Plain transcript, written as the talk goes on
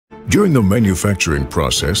During the manufacturing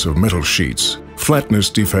process of metal sheets, flatness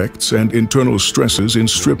defects and internal stresses in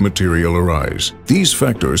strip material arise. These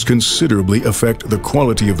factors considerably affect the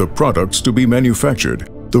quality of the products to be manufactured.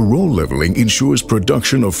 The roll leveling ensures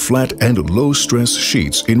production of flat and low-stress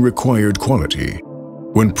sheets in required quality.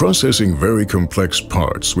 When processing very complex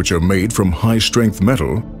parts which are made from high-strength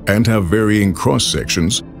metal and have varying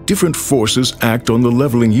cross-sections, different forces act on the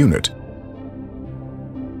leveling unit.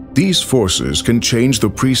 These forces can change the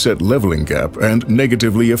preset leveling gap and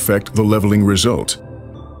negatively affect the leveling result.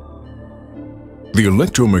 The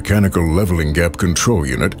electromechanical leveling gap control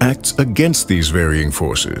unit acts against these varying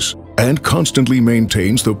forces and constantly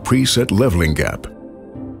maintains the preset leveling gap.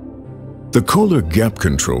 The KOHLER gap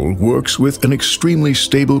control works with an extremely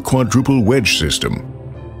stable quadruple wedge system.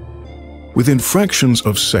 Within fractions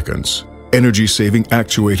of seconds, energy-saving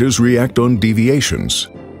actuators react on deviations,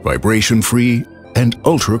 vibration-free, and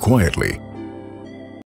ultra-quietly.